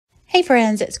Hey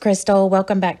friends, it's Crystal.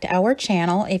 Welcome back to our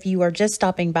channel. If you are just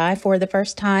stopping by for the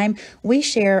first time, we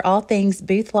share all things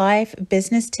booth life,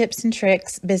 business tips and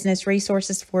tricks, business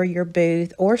resources for your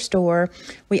booth or store.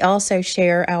 We also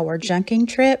share our junking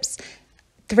trips,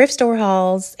 thrift store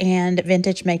hauls, and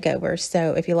vintage makeovers.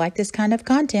 So if you like this kind of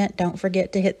content, don't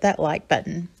forget to hit that like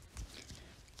button.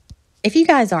 If you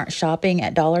guys aren't shopping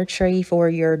at Dollar Tree for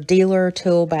your dealer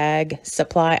tool bag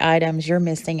supply items, you're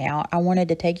missing out. I wanted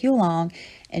to take you along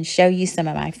and show you some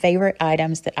of my favorite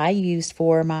items that I use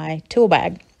for my tool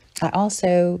bag. I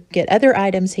also get other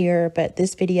items here, but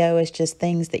this video is just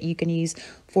things that you can use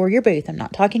for your booth. I'm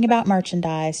not talking about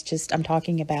merchandise, I'm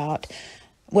talking about,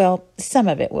 well, some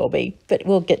of it will be, but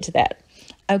we'll get to that.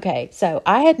 Okay, so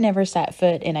I had never set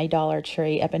foot in a Dollar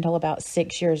Tree up until about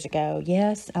 6 years ago.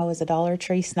 Yes, I was a Dollar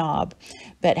Tree snob.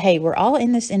 But hey, we're all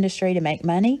in this industry to make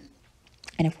money.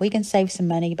 And if we can save some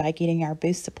money by getting our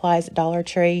booth supplies at Dollar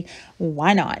Tree,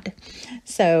 why not?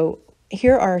 So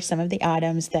here are some of the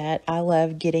items that I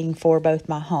love getting for both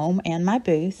my home and my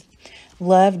booth.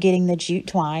 Love getting the jute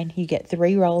twine. You get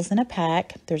 3 rolls in a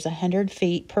pack. There's 100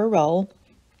 feet per roll.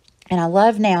 And I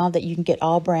love now that you can get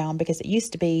all brown, because it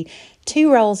used to be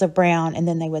 2 rolls of brown and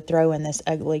then they would throw in this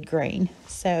ugly green.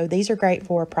 So these are great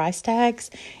for price tags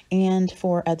and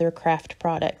for other craft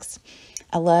products.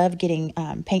 I love getting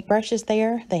paint brushes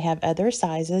there. They have other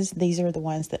sizes. These are the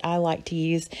ones that I like to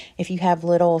use if you have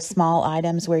little small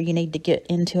items where you need to get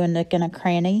into a nook and a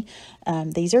cranny.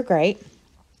 These are great.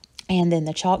 And then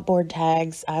the chalkboard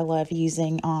tags I love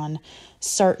using on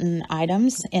certain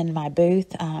items in my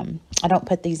booth. I don't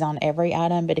put these on every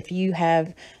item, but if you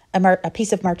have a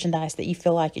piece of merchandise that you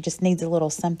feel like it just needs a little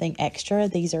something extra,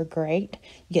 these are great.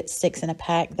 You get 6 in a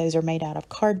pack. Those are made out of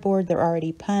cardboard. They're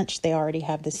already punched. They already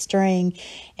have the string.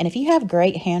 And if you have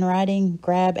great handwriting,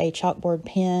 grab a chalkboard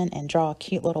pen and draw a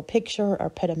cute little picture or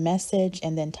put a message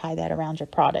and then tie that around your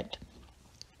product.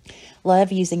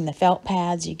 Love using the felt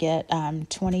pads. You get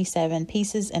 27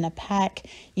 pieces in a pack.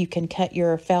 You can cut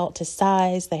your felt to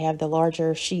size. They have the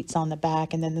larger sheets on the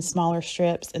back and then the smaller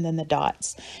strips and then the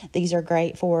dots. These are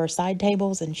great for side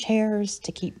tables and chairs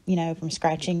to keep, from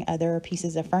scratching other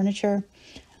pieces of furniture.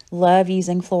 Love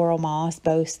using floral moss,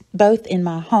 both in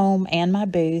my home and my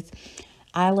booth.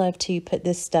 I love to put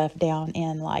this stuff down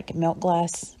in like milk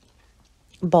glass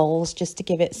bowls just to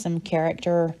give it some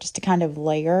character, just to kind of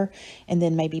layer, and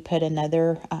then maybe put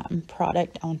another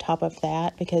product on top of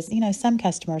that, because some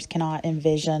customers cannot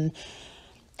envision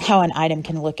how an item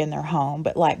can look in their home,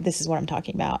 but like this is what I'm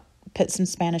talking about. Put some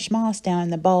Spanish moss down in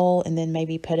the bowl and then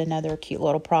maybe put another cute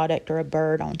little product or a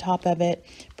bird on top of it.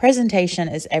 Presentation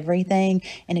is everything,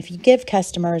 and if you give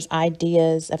customers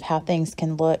ideas of how things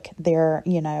can look, they're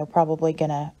probably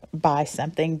gonna buy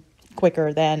something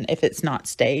quicker than if it's not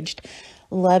staged.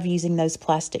 Love using those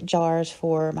plastic jars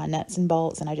for my nuts and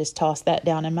bolts, and I just toss that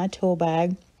down in my tool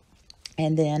bag.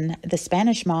 And then the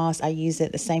Spanish moss, I use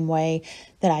it the same way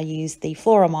that I use the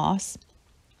floral moss.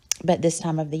 But this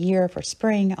time of the year for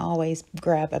spring, I always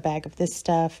grab a bag of this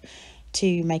stuff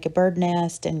to make a bird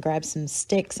nest and grab some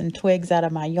sticks and twigs out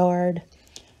of my yard.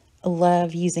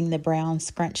 Love using the brown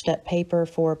scrunched up paper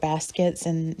for baskets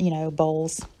and,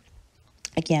 bowls.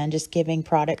 Again, just giving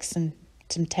products some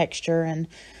texture and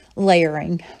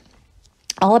layering.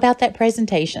 All about that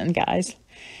presentation, guys.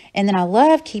 And then I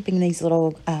love keeping these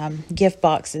little gift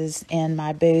boxes in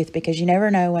my booth, because you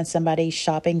never know when somebody's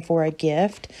shopping for a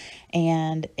gift,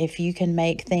 and if you can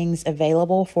make things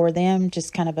available for them,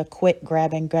 just kind of a quick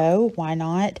grab and go, why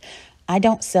not? I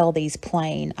don't sell these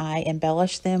plain. I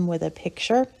embellish them with a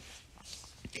picture.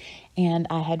 And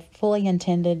I had fully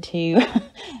intended to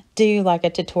do like a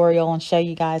tutorial and show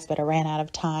you guys, but I ran out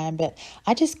of time. But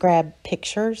I just grab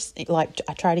pictures, like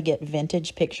I try to get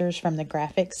vintage pictures from the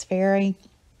graphics fairy.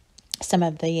 Some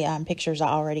of the pictures I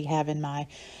already have in my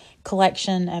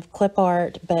collection of clip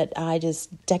art, but I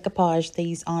just decoupage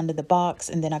these onto the box,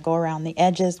 and then I go around the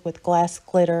edges with glass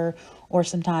glitter, or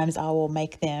sometimes I will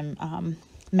make them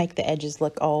make the edges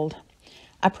look old.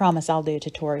 I promise I'll do a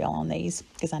tutorial on these,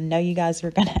 because I know you guys are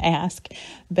going to ask,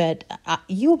 but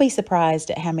you will be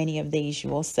surprised at how many of these you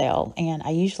will sell. And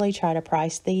I usually try to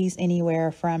price these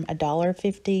anywhere from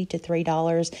 $1.50 to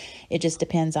 $3. It just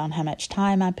depends on how much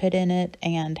time I put in it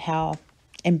and how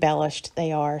embellished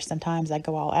they are. Sometimes I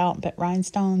go all out and put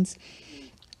rhinestones.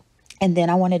 And then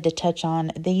I wanted to touch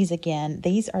on these again.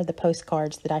 These are the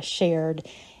postcards that I shared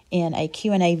in a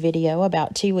Q&A video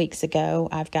about 2 weeks ago.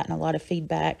 I've gotten a lot of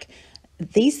feedback.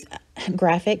 These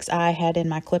graphics I had in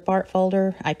my clip art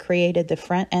folder. I created the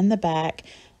front and the back.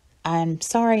 I'm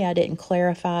sorry I didn't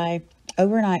clarify.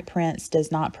 Overnight Prints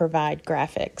does not provide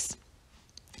graphics.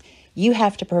 You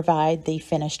have to provide the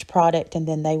finished product, and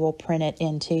then they will print it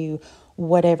into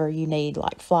whatever you need,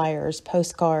 like flyers,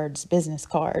 postcards, business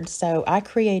cards. So I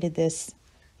created this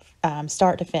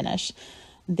start to finish.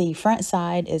 The front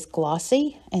side is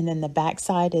glossy, and then the back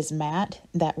side is matte.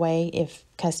 That way, if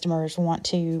customers want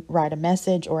to write a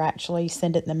message or actually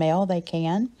send it in the mail, they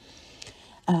can.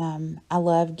 I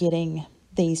love getting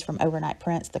these from Overnight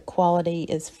Prints. The quality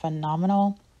is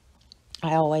phenomenal.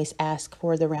 I always ask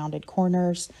for the rounded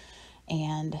corners,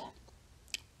 and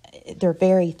they're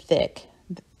very thick.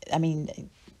 I mean,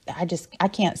 I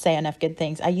can't say enough good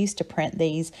things. I used to print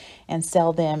these and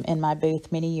sell them in my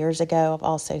booth many years ago. I've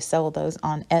also sold those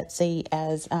on Etsy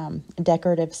as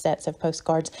decorative sets of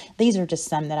postcards. These are just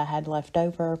some that I had left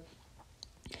over.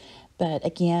 But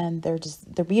again,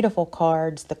 they're beautiful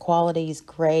cards. The quality is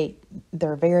great.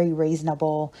 They're very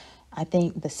reasonable. I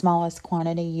think the smallest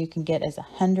quantity you can get is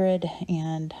 100,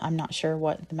 and I'm not sure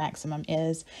what the maximum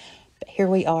is. But here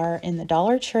we are in the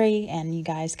Dollar Tree, and you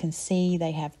guys can see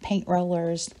they have paint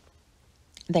rollers.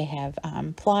 They have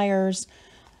pliers,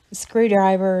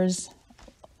 screwdrivers.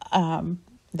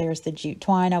 There's the jute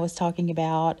twine I was talking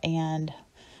about, and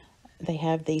they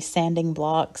have these sanding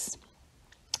blocks.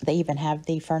 They even have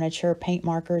the furniture paint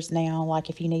markers now,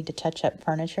 like if you need to touch up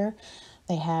furniture.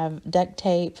 They have duct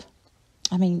tape.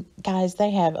 I mean, guys, they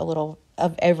have a little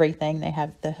of everything. They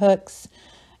have the hooks,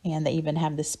 and they even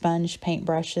have the sponge paint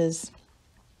brushes.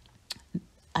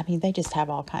 I mean, they just have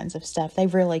all kinds of stuff.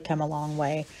 They've really come a long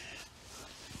way.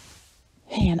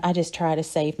 And I just try to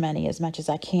save money as much as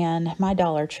I can. My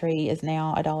Dollar Tree is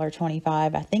now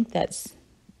 $1.25. I think that's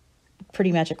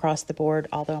pretty much across the board,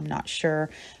 although I'm not sure.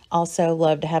 Also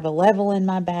love to have a level in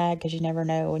my bag, because you never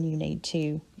know when you need to,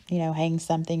 you know, hang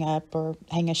something up or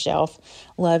hang a shelf.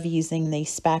 Love using the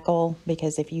spackle,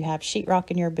 because if you have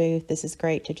sheetrock in your booth, this is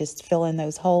great to just fill in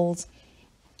those holes.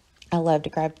 I love to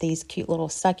grab these cute little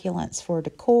succulents for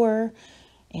decor.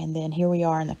 And then here we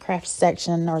are in the craft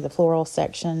section, or the floral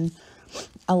section.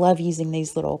 I love using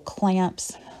these little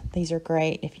clamps. These are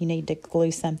great if you need to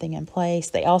glue something in place.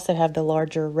 They also have the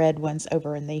larger red ones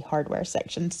over in the hardware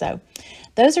section. So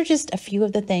those are just a few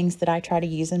of the things that I try to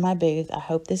use in my booth. I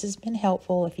hope this has been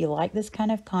helpful. If you like this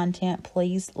kind of content,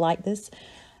 please like this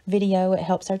video. It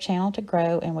helps our channel to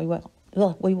grow, and we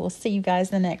will see you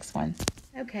guys in the next one.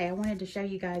 Okay, I wanted to show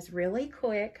you guys really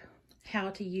quick how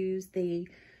to use the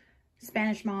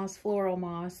Spanish moss, floral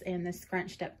moss, and the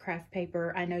scrunched up craft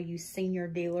paper. I know you senior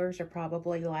dealers are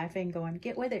probably laughing, going,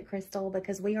 get with it, Crystal,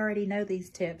 because we already know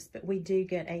these tips, but we do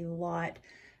get a lot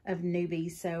of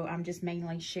newbies, so I'm just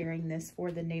mainly sharing this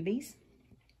for the newbies.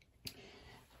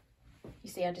 You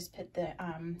see, I just put the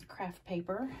craft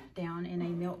paper down in a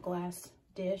milk glass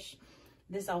dish.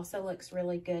 This also looks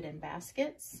really good in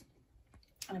baskets.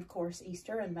 And of course,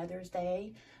 Easter and Mother's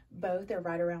Day, both are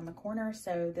right around the corner,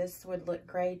 so this would look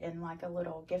great in like a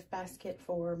little gift basket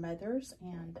for mothers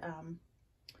and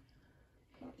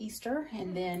Easter.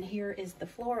 And then here is the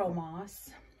floral moss.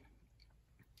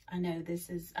 I know this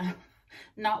is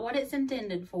not what it's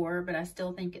intended for, but I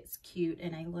still think it's cute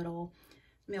in a little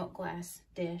milk glass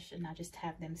dish, and I just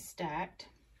have them stacked.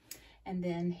 And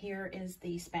then here is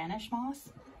the Spanish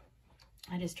moss.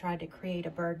 I just tried to create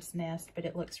a bird's nest, but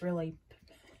it looks really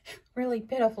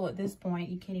pitiful at this point.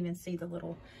 You can't even see the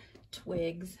little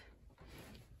twigs,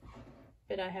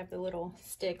 but I have the little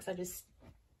sticks. I just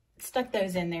stuck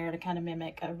those in there to kind of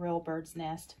mimic a real bird's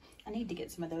nest. I need to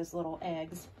get some of those little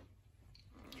eggs.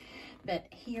 But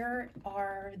here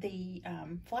are the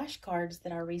flashcards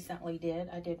that I recently did.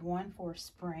 I did one for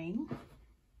spring,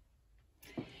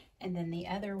 and then the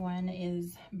other one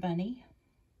is bunny.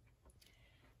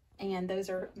 And those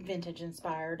are vintage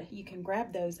inspired. You can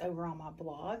grab those over on my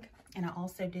blog. And I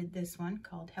also did this one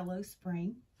called Hello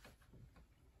Spring.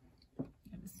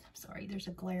 Sorry, there's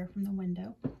a glare from the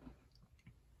window.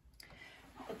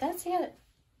 But that's it.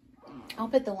 I'll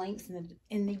put the links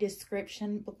in the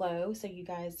description below, so you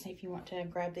guys, if you want to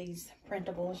grab these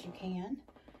printables, you can.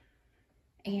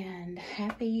 And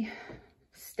happy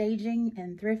staging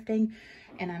and thrifting.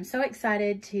 And I'm so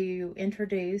excited to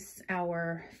introduce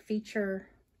our featured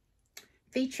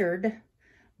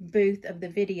booth of the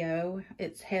video.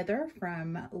 It's Heather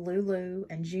from Lulu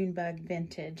and Junebug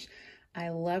Vintage. I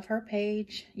love her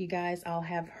page. You guys, I'll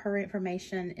have her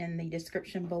information in the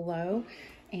description below,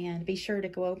 and be sure to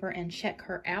go over and check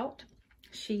her out.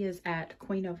 She is at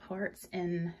Queen of Hearts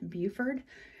in Beaufort,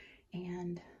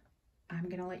 and I'm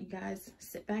gonna let you guys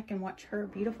sit back and watch her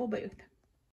beautiful booth.